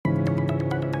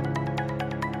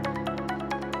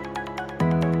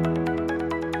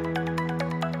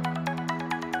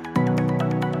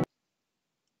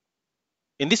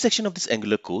In this section of this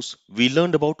Angular course, we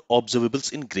learned about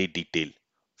observables in great detail.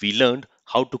 We learned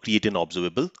how to create an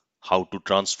observable, how to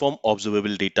transform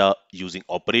observable data using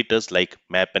operators like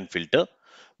map and filter.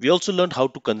 We also learned how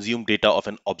to consume data of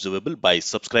an observable by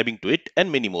subscribing to it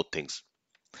and many more things.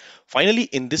 Finally,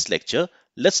 in this lecture,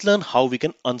 let's learn how we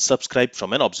can unsubscribe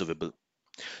from an observable.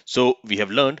 So we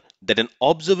have learned that an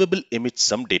observable emits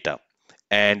some data,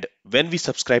 and when we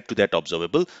subscribe to that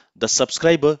observable, the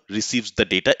subscriber receives the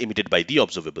data emitted by the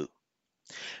observable.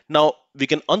 Now, we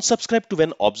can unsubscribe to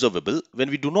an observable when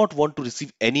we do not want to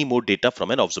receive any more data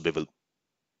from an observable.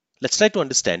 Let's try to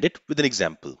understand it with an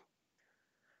example.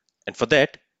 And for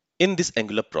that, in this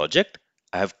Angular project,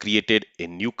 I have created a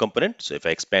new component. So if I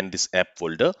expand this app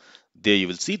folder, there you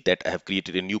will see that I have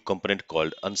created a new component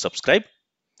called unsubscribe.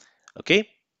 Okay,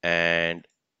 and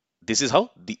this is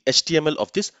how the HTML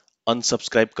of this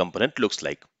unsubscribe component looks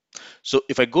like. So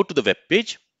if I go to the web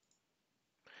page,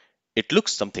 it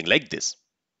looks something like this.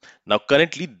 Now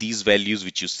currently these values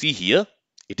which you see here,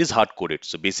 it is hard coded.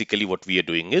 So basically what we are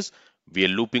doing is we are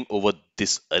looping over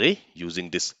this array using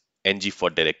this ng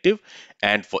for directive,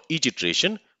 and for each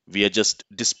iteration we are just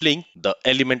displaying the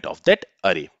element of that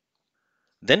array.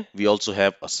 Then we also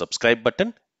have a subscribe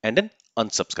button and an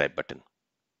unsubscribe button.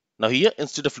 Now here,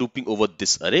 instead of looping over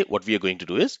this array, what we are going to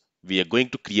do is we are going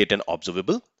to create an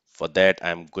observable. For that,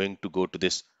 I'm going to go to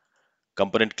this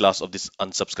component class of this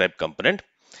unsubscribe component,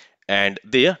 and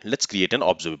there let's create an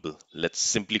observable. Let's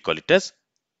simply call it as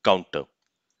counter.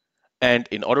 And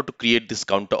in order to create this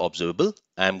counter observable,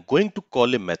 I'm going to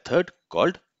call a method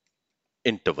called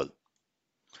interval.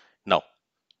 Now,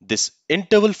 this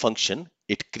interval function,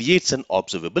 it creates an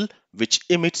observable which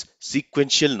emits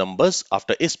sequential numbers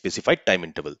after a specified time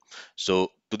interval.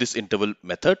 So to this interval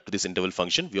method, to this interval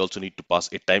function, we also need to pass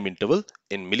a time interval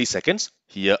in milliseconds.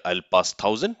 Here I'll pass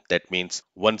 1000, that means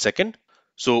 1 second.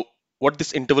 So what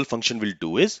this interval function will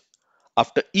do is,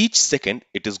 after each second,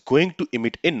 it is going to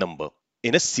emit a number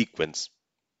in a sequence.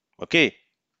 Okay.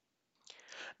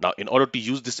 Now, in order to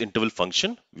use this interval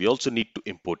function, we also need to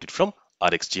import it from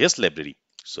RxJS library.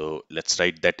 So let's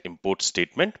write that import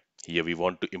statement. Here we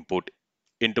want to import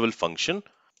interval function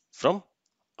from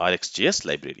RxJS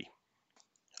library.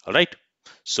 All right.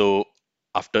 So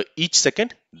after each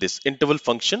second, this interval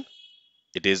function,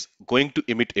 it is going to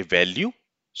emit a value.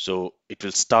 So it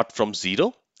will start from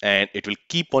 0 and it will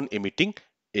keep on emitting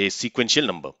a sequential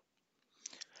number.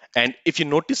 And if you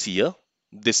notice here,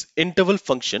 this interval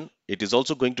function, it is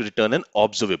also going to return an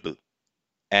observable.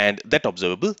 And that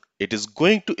observable, it is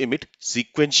going to emit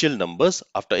sequential numbers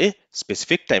after a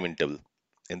specific time interval.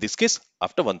 In this case,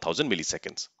 after 1000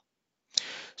 milliseconds.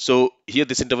 So here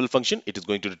this interval function, it is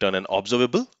going to return an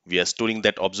observable. We are storing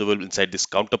that observable inside this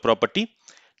counter property.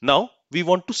 Now we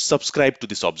want to subscribe to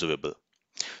this observable.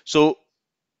 So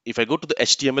if I go to the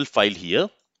HTML file here,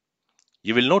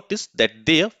 you will notice that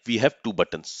there we have two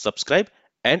buttons, subscribe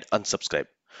and unsubscribe.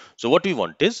 So what we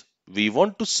want is, we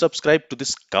want to subscribe to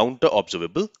this counter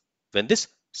observable when this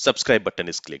subscribe button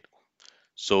is clicked.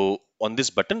 So on this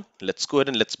button, let's go ahead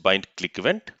and let's bind click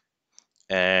event.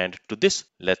 And to this,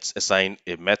 let's assign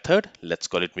a method. Let's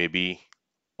call it maybe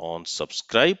on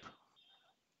subscribe.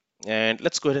 And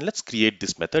let's go ahead and let's create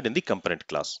this method in the component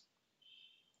class.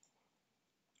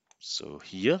 So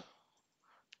here,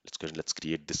 let's go ahead and let's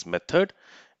create this method.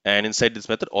 And inside this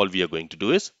method, all we are going to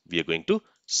do is we are going to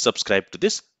subscribe to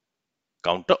this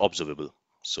counter observable.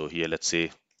 So here, let's say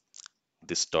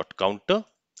this dot counter,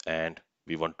 and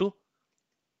we want to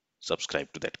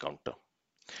subscribe to that counter.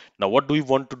 Now, what do we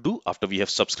want to do after we have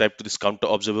subscribed to this counter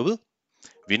observable?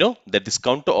 We know that this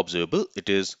counter observable, it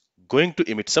is going to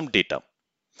emit some data,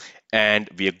 and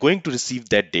we are going to receive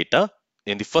that data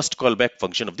in the first callback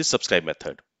function of the subscribe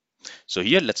method. So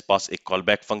here, let's pass a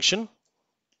callback function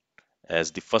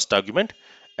as the first argument,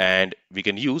 and we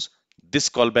can use this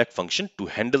callback function to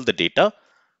handle the data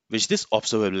which this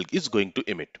observable is going to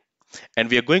emit. And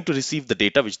we are going to receive the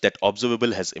data which that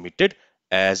observable has emitted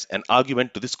as an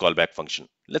argument to this callback function.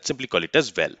 Let's simply call it as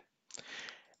val.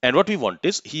 And what we want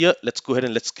is, here, let's go ahead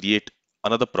and let's create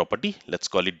another property. Let's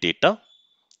call it data.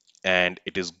 And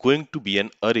it is going to be an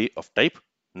array of type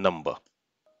number.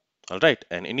 All right.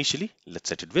 And initially, let's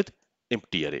set it with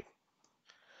empty array.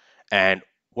 And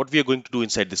what we are going to do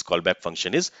inside this callback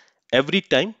function is, every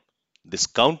time this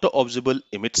counter observable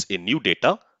emits a new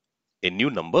data, a new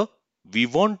number, we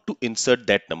want to insert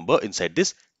that number inside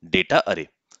this data array.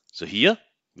 So here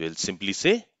we'll simply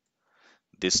say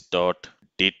this dot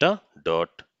data dot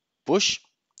push.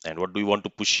 And what do we want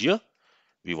to push here?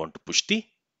 We want to push the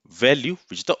value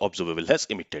which the observable has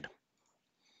emitted.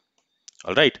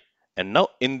 All right. And now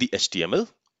in the HTML,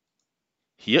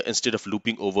 Here, instead of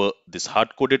looping over this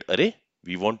hard-coded array,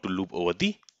 we want to loop over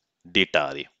the data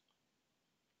array.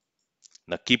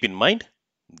 Now keep in mind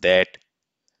that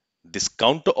this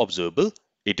counter observable,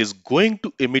 it is going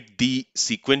to emit the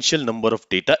sequential number of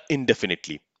data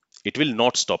indefinitely. It will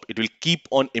not stop. It will keep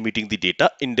on emitting the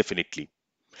data indefinitely.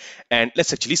 And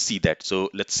let's actually see that. So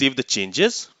let's save the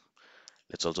changes.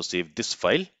 Let's also save this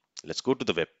file. Let's go to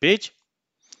the web page.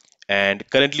 And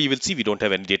currently you will see we don't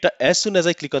have any data. As soon as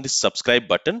I click on this subscribe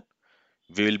button,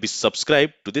 we will be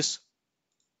subscribed to this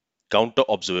counter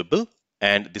observable,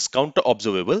 and this counter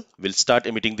observable will start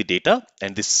emitting the data,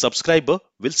 and this subscriber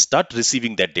will start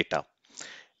receiving that data,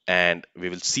 and we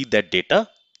will see that data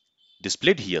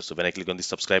displayed here. So when I click on the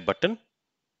subscribe button,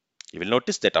 you will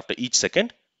notice that after each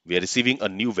second we are receiving a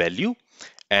new value,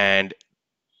 and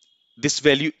this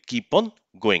value keep on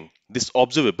going. This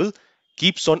observable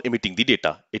keeps on emitting the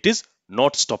data. It is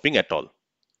not stopping at all,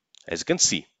 as you can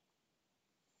see.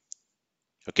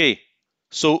 Okay,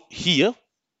 so here,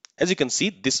 as you can see,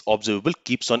 this observable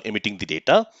keeps on emitting the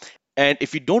data, and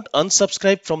if you don't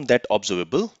unsubscribe from that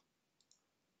observable,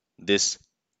 this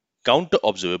counter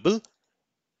observable,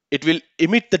 it will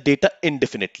emit the data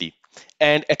indefinitely,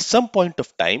 and at some point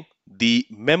of time the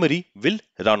memory will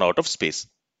run out of space.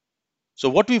 So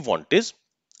what we want is,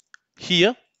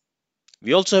 here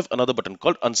we also have another button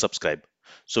called unsubscribe.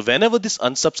 So whenever this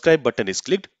unsubscribe button is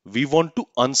clicked, we want to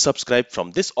unsubscribe from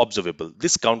this observable,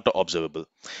 this counter observable,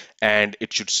 and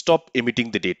it should stop emitting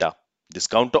the data. This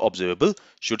counter observable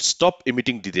should stop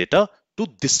emitting the data to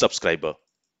this subscriber.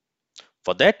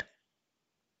 For that,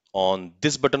 on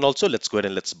this button also, let's go ahead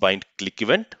and let's bind click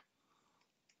event,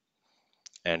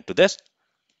 and to this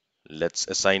let's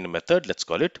assign a method. Let's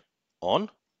call it on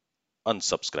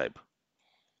unsubscribe.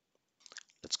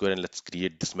 Let's go ahead and let's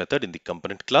create this method in the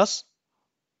component class.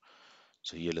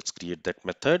 So here let's create that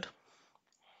method,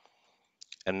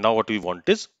 and now what we want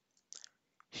is,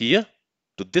 here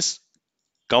to this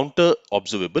counter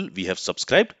observable we have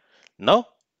subscribed. Now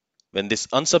when this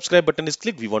unsubscribe button is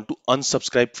clicked, we want to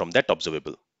unsubscribe from that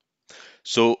observable.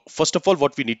 So first of all,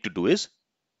 what we need to do is,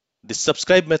 this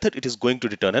subscribe method, it is going to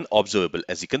return an observable,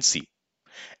 as you can see,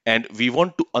 and we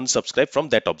want to unsubscribe from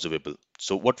that observable.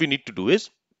 So what we need to do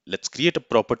is, let's create a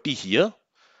property here.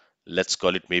 Let's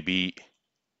call it maybe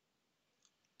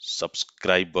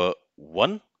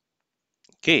subscriber1.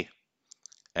 Okay,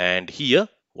 and here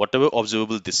whatever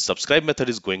observable this subscribe method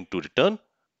is going to return,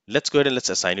 let's go ahead and let's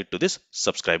assign it to this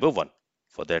subscriber1.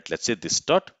 For that, let's say this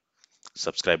dot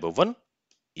subscriber1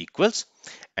 equals,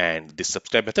 and this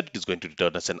subscribe method is going to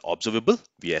return us an observable.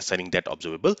 We are assigning that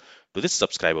observable to this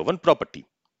subscriber1 property.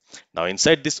 Now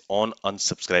inside this on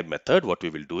unsubscribe method, what we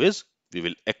will do is, we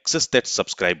will access that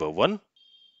subscriber1,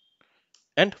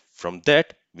 and from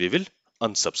that we will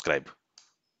unsubscribe,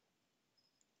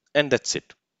 and that's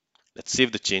it. Let's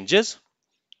save the changes,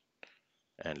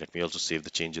 and let me also save the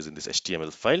changes in this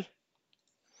HTML file.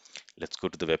 Let's go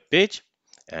to the web page,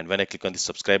 and when I click on the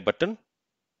subscribe button,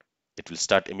 it will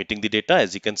start emitting the data,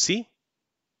 as you can see.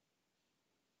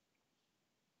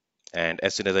 And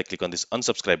as soon as I click on this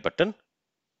unsubscribe button,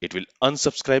 it will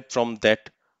unsubscribe from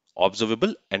that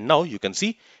observable, and now you can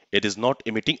see it is not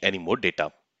emitting any more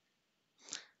data.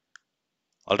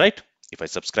 All right, if I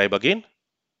subscribe again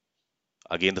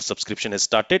the subscription has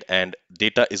started and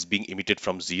data is being emitted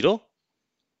from 0.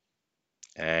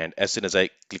 And as soon as I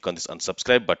click on this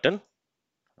unsubscribe button,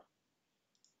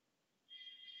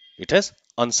 it has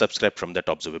unsubscribed from that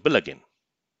observable again.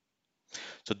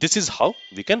 So this is how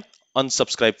we can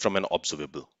unsubscribe from an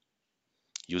observable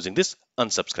using this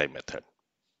unsubscribe method.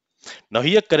 Now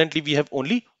here currently we have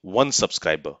only one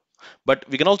subscriber, but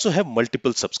we can also have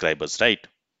multiple subscribers, right?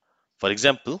 For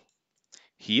example,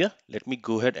 here let me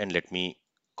go ahead and let me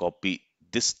copy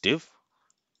this div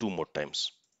 2 more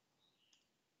times.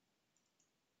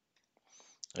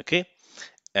 Okay,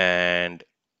 and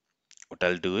what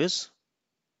I'll do is,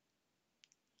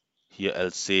 here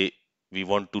I'll say we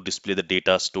want to display the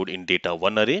data stored in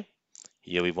data1 array.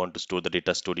 Here we want to store the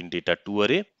data stored in data2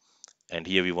 array, and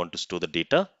here we want to store the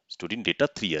data stored in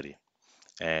data3 array.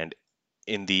 And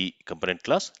in the component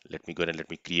class, let me go ahead and let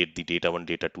me create the data1,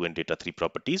 data2 and data3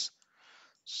 properties.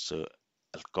 So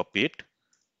I'll copy it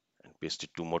and paste it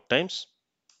 2 more times.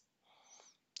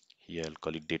 Here I'll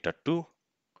call it data2,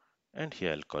 and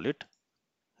here I'll call it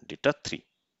data3.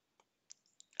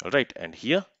 All right, and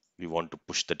here we want to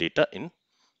push the data in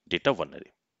data1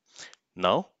 array.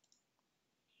 Now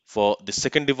for the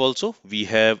second div also, we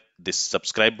have this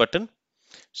subscribe button.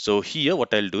 So here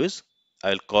what I'll do is,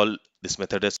 I'll call this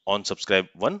method as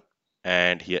onSubscribe1,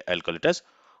 and here I'll call it as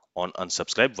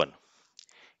onUnsubscribe1.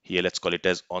 Here let's call it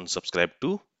as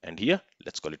onSubscribe2, and here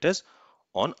let's call it as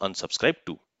on unsubscribe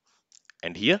 2.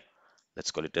 And here,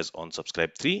 let's call it as on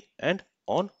subscribe 3 and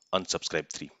on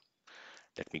unsubscribe 3.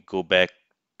 Let me go back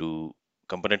to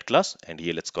component class, and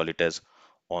here let's call it as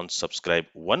on subscribe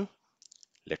 1.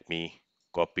 Let me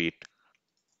copy it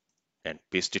and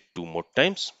paste it 2 more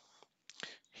times.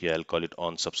 Here I'll call it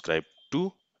on subscribe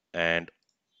 2 and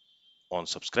on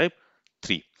subscribe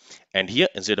 3. And here,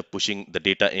 instead of pushing the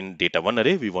data in data1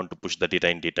 array, we want to push the data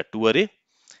in data2 array.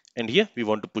 And here we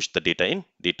want to push the data in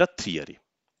data3 array.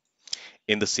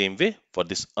 In the same way, for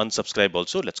this unsubscribe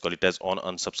also, let's call it as on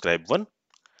unsubscribe 1.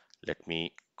 Let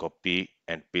me copy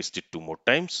and paste it 2 more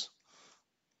times.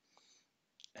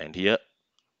 And here,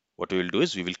 what we will do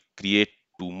is we will create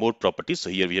 2 more properties. So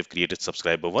here we have created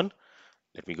subscriber 1.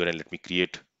 Let me go ahead and let me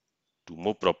create 2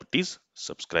 more properties,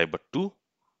 subscriber 2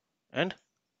 and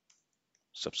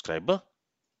subscriber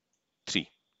 3.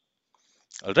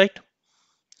 All right.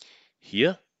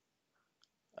 Here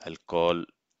I'll call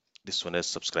this one as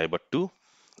subscriber 2,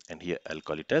 and here I'll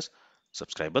call it as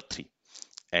subscriber 3.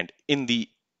 And in the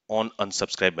on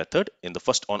unsubscribe method, in the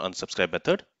first on unsubscribe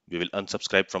method, we will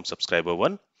unsubscribe from subscriber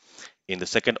 1. In the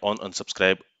second on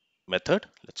unsubscribe method,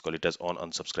 let's call it as on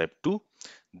unsubscribe 2,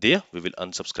 there we will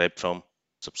unsubscribe from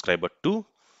subscriber 2,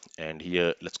 and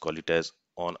here let's call it as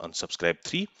on unsubscribe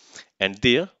 3, and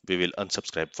there we will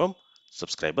unsubscribe from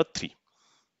subscriber 3.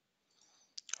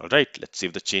 All right, let's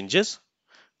save the changes.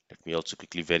 Let me also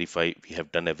quickly verify we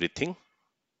have done everything.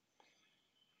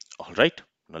 All right,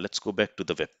 now let's go back to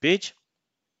the web page.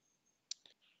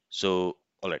 So,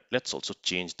 all right, let's also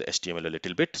change the HTML a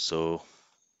little bit. So,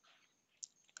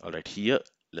 all right, here,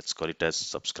 let's call it as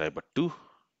subscriber 2.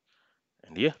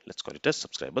 And here, let's call it as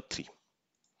subscriber 3.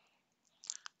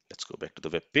 Let's go back to the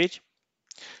web page.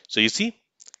 So you see,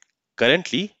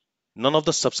 currently, none of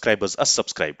the subscribers are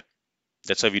subscribed.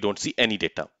 That's why we don't see any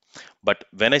data. But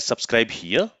when I subscribe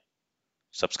here,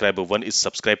 subscriber 1 is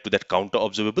subscribed to that counter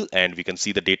observable, and we can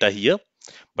see the data here.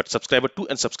 But subscriber 2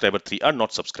 and subscriber 3 are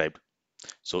not subscribed.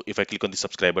 So if I click on the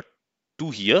subscriber 2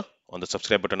 here, on the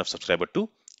subscribe button of subscriber 2,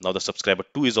 now the subscriber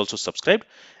 2 is also subscribed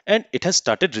and it has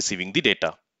started receiving the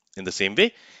data. In the same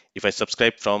way, if I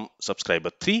subscribe from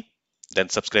subscriber 3, then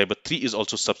subscriber 3 is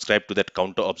also subscribed to that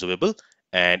counter observable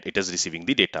and it is receiving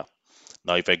the data.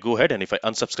 Now if I go ahead and if I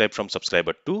unsubscribe from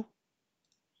subscriber 2,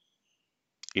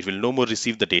 it will no more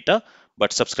receive the data,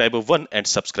 but subscriber 1 and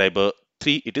subscriber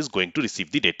 3, it is going to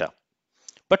receive the data.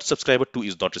 But subscriber 2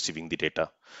 is not receiving the data.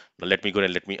 Now let me go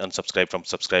and let me unsubscribe from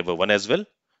subscriber 1 as well.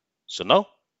 So now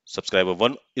subscriber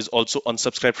 1 is also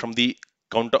unsubscribed from the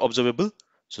counter observable.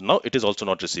 So now it is also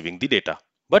not receiving the data.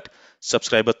 But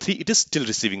subscriber 3, it is still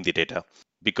receiving the data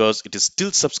because it is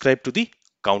still subscribed to the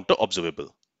counter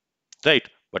observable, right?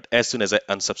 But as soon as I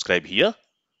unsubscribe here,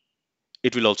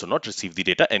 it will also not receive the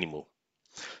data anymore.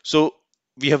 So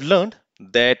we have learned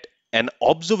that an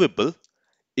observable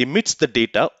emits the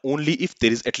data only if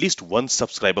there is at least one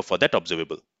subscriber for that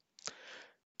observable.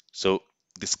 So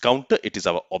this counter, it is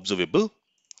our observable,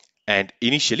 and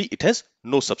initially it has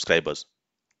no subscribers.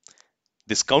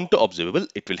 This counter observable,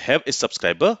 it will have a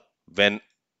subscriber when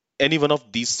any one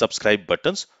of these subscribe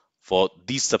buttons for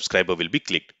these subscriber will be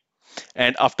clicked.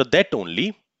 And after that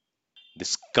only,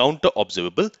 this counter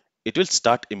observable, it will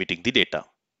start emitting the data.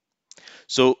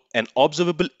 So an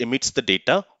observable emits the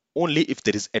data only if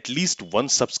there is at least one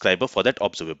subscriber for that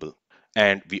observable.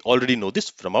 And we already know this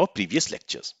from our previous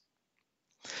lectures.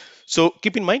 So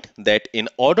keep in mind that in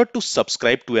order to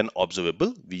subscribe to an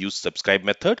observable, we use subscribe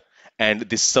method, and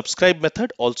this subscribe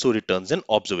method also returns an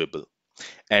observable.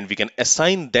 And we can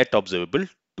assign that observable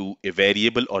to a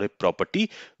variable or a property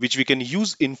which we can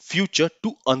use in future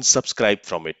to unsubscribe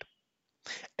from it.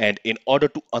 And in order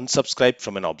to unsubscribe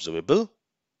from an observable,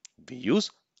 we use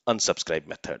unsubscribe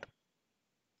method.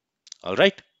 All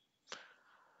right.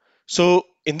 So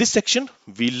in this section,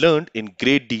 we learned in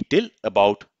great detail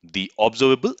about the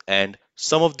observable and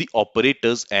some of the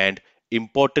operators and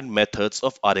important methods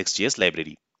of RxJS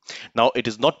library. Now, it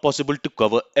is not possible to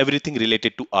cover everything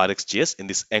related to RxJS in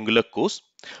this Angular course,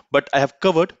 but I have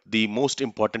covered the most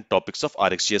important topics of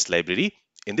RxJS library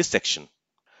in this section.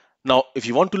 Now, if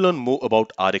you want to learn more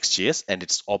about RxJS and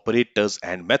its operators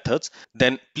and methods,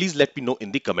 then please let me know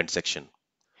in the comment section.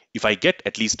 If I get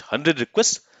at least 100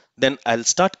 requests, then I'll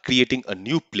start creating a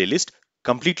new playlist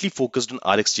completely focused on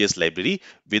RxJS library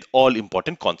with all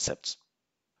important concepts.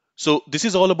 So this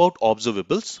is all about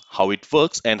observables, how it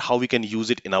works and how we can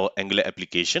use it in our Angular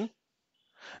application.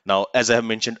 Now, as I have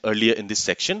mentioned earlier in this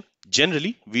section,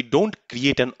 generally we don't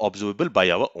create an observable by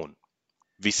our own.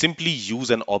 We simply use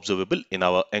an observable in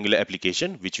our Angular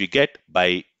application, which we get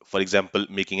by, for example,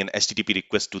 making an HTTP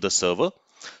request to the server.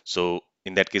 So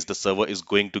In that case, the server is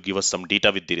going to give us some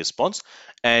data with the response,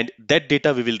 and that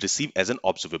data we will receive as an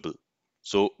observable.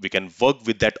 So we can work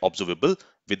with that observable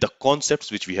with the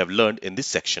concepts which we have learned in this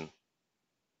section.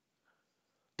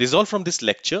 This is all from this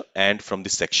lecture and from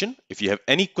this section. If you have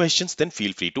any questions, then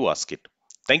feel free to ask it.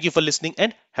 Thank you for listening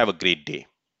and have a great day.